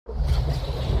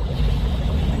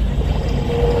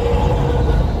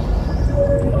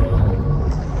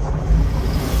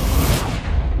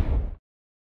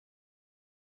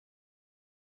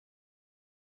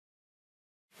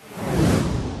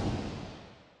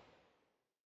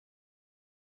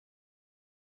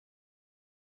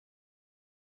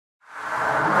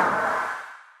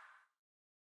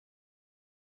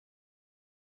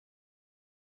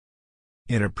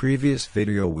In a previous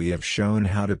video we have shown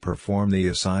how to perform the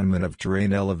assignment of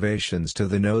terrain elevations to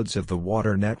the nodes of the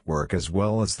water network as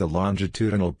well as the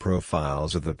longitudinal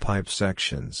profiles of the pipe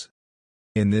sections.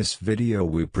 In this video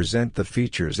we present the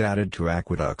features added to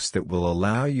Aqueducts that will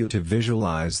allow you to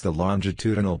visualize the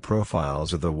longitudinal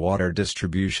profiles of the water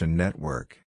distribution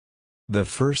network. The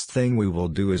first thing we will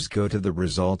do is go to the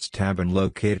Results tab and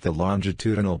locate the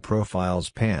Longitudinal Profiles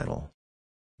panel.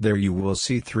 There you will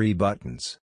see three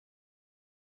buttons.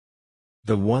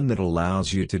 The one that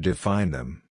allows you to define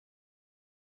them.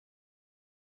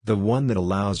 The one that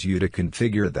allows you to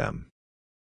configure them.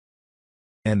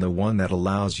 And the one that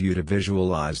allows you to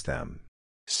visualize them.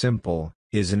 Simple,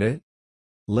 isn't it?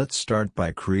 Let's start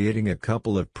by creating a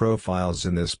couple of profiles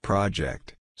in this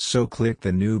project, so click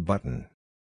the New button.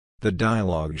 The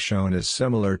dialog shown is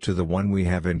similar to the one we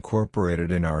have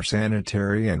incorporated in our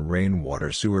sanitary and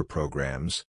rainwater sewer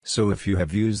programs, so if you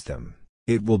have used them,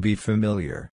 it will be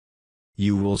familiar.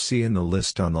 You will see in the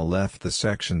list on the left the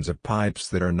sections of pipes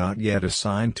that are not yet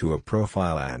assigned to a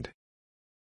profile and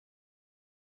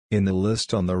in the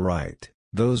list on the right,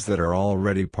 those that are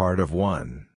already part of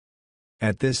one.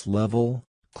 At this level,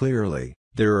 clearly,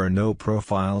 there are no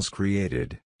profiles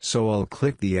created, so I'll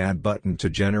click the Add button to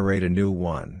generate a new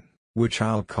one, which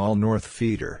I'll call North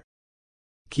Feeder.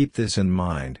 Keep this in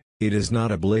mind, it is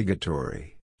not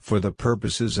obligatory, for the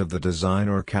purposes of the design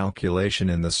or calculation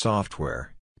in the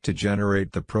software, to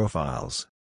generate the profiles.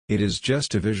 It is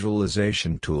just a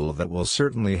visualization tool that will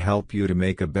certainly help you to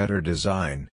make a better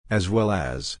design, as well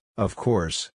as, of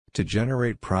course, to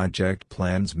generate project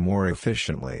plans more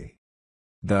efficiently.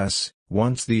 Thus,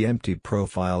 once the empty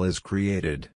profile is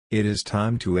created, it is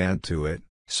time to add to it,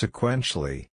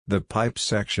 sequentially, the pipe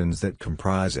sections that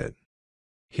comprise it.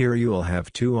 Here you will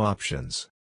have two options.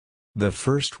 The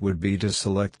first would be to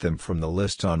select them from the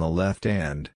list on the left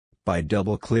and, by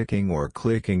double-clicking or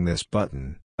clicking this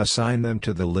button, assign them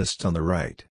to the list on the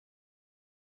right.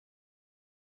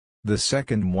 The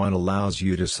second one allows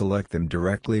you to select them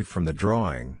directly from the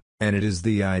drawing, and it is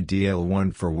the ideal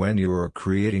one for when you are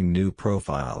creating new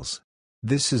profiles.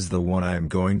 This is the one I am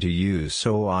going to use,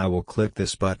 so I will click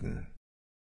this button.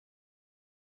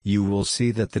 You will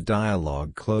see that the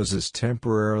dialog closes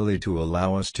temporarily to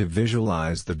allow us to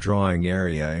visualize the drawing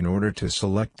area in order to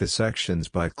select the sections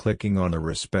by clicking on the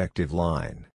respective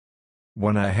line.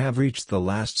 When I have reached the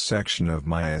last section of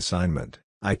my assignment,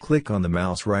 I click on the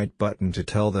mouse right button to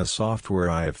tell the software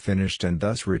I have finished and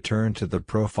thus return to the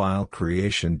profile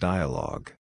creation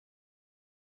dialog.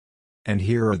 And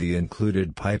here are the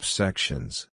included pipe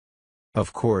sections.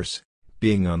 Of course,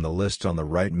 being on the list on the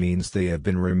right means they have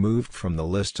been removed from the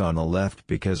list on the left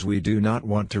because we do not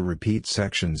want to repeat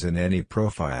sections in any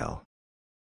profile.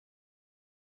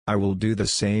 I will do the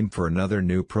same for another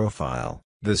new profile,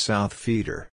 the South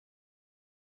Feeder.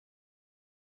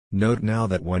 Note now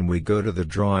that when we go to the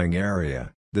drawing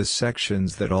area, the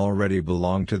sections that already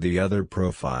belong to the other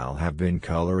profile have been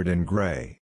colored in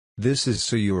gray. This is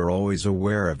so you are always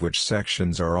aware of which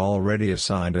sections are already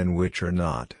assigned and which are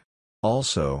not.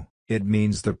 Also, it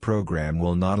means the program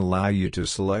will not allow you to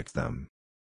select them.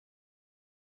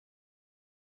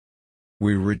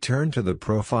 We return to the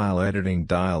profile editing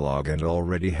dialog and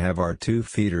already have our two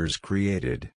feeders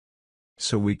created.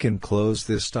 So we can close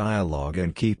this dialog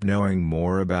and keep knowing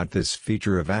more about this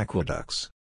feature of Aqueducts.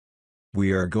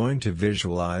 We are going to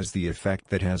visualize the effect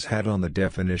that has had on the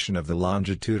definition of the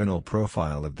longitudinal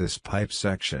profile of this pipe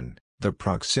section, the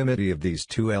proximity of these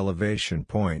two elevation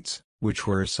points, which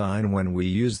were assigned when we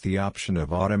used the option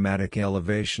of automatic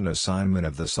elevation assignment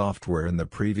of the software in the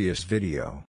previous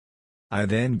video. I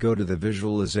then go to the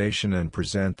visualization and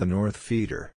present the North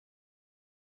Feeder.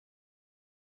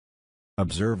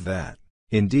 Observe that,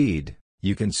 indeed,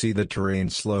 you can see the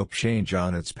terrain slope change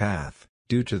on its path,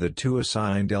 due to the two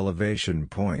assigned elevation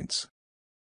points.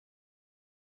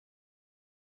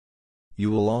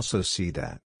 You will also see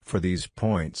that, for these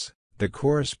points, the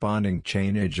corresponding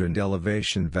chainage and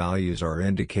elevation values are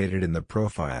indicated in the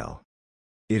profile.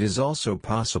 It is also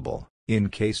possible, in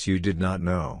case you did not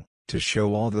know, to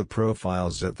show all the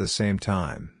profiles at the same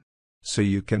time. So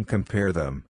you can compare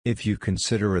them, if you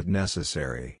consider it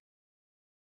necessary.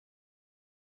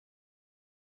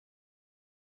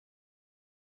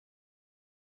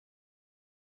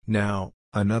 Now,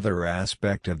 another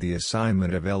aspect of the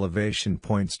assignment of elevation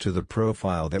points to the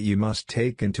profile that you must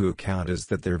take into account is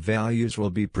that their values will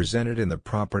be presented in the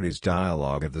Properties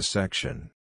dialog of the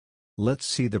section. Let's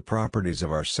see the properties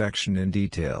of our section in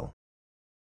detail.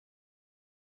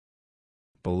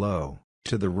 Below,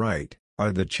 to the right,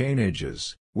 are the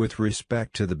chainages, with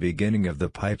respect to the beginning of the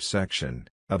pipe section,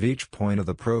 of each point of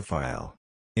the profile.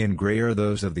 In gray are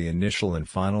those of the initial and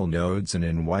final nodes, and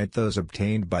in white those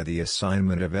obtained by the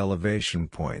assignment of elevation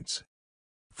points.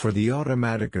 For the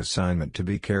automatic assignment to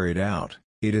be carried out,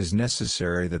 it is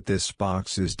necessary that this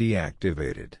box is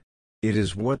deactivated. It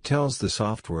is what tells the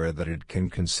software that it can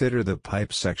consider the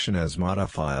pipe section as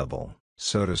modifiable,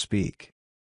 so to speak.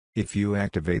 If you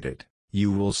activate it, you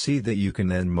will see that you can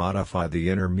then modify the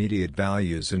intermediate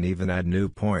values and even add new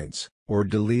points, or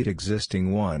delete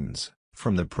existing ones,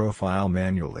 from the profile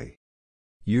manually.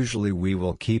 Usually we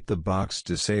will keep the box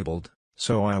disabled,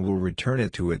 so I will return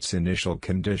it to its initial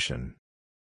condition.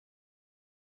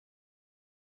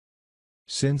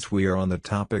 Since we are on the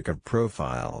topic of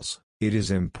profiles, it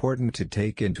is important to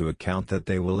take into account that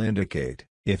they will indicate,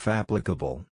 if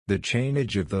applicable, the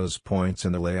change of those points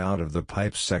in the layout of the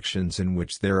pipe sections in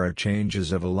which there are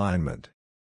changes of alignment.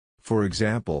 For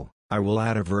example, I will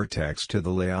add a vertex to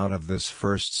the layout of this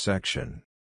first section.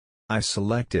 I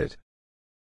select it.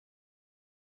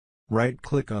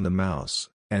 Right-click on the mouse,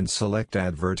 and select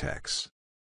Add Vertex.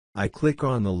 I click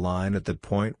on the line at the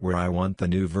point where I want the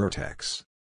new vertex.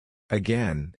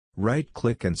 Again,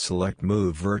 right-click and select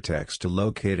Move Vertex to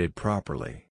locate it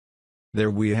properly.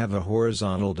 There we have a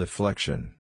horizontal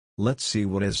deflection. Let's see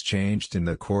what has changed in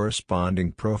the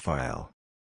corresponding profile.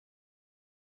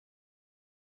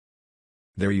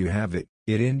 There you have it,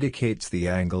 it indicates the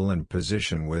angle and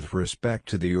position with respect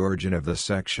to the origin of the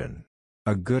section.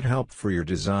 A good help for your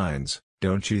designs,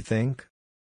 don't you think?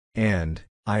 And,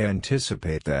 I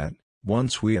anticipate that,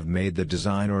 once we have made the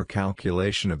design or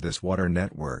calculation of this water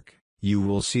network, you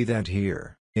will see that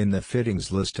here, in the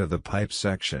fittings list of the pipe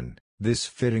section, this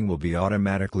fitting will be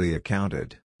automatically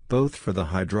accounted, both for the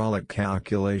hydraulic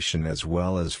calculation as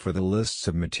well as for the lists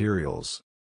of materials.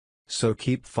 So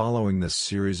keep following this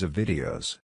series of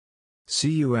videos.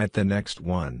 See you at the next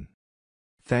one.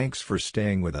 Thanks for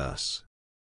staying with us.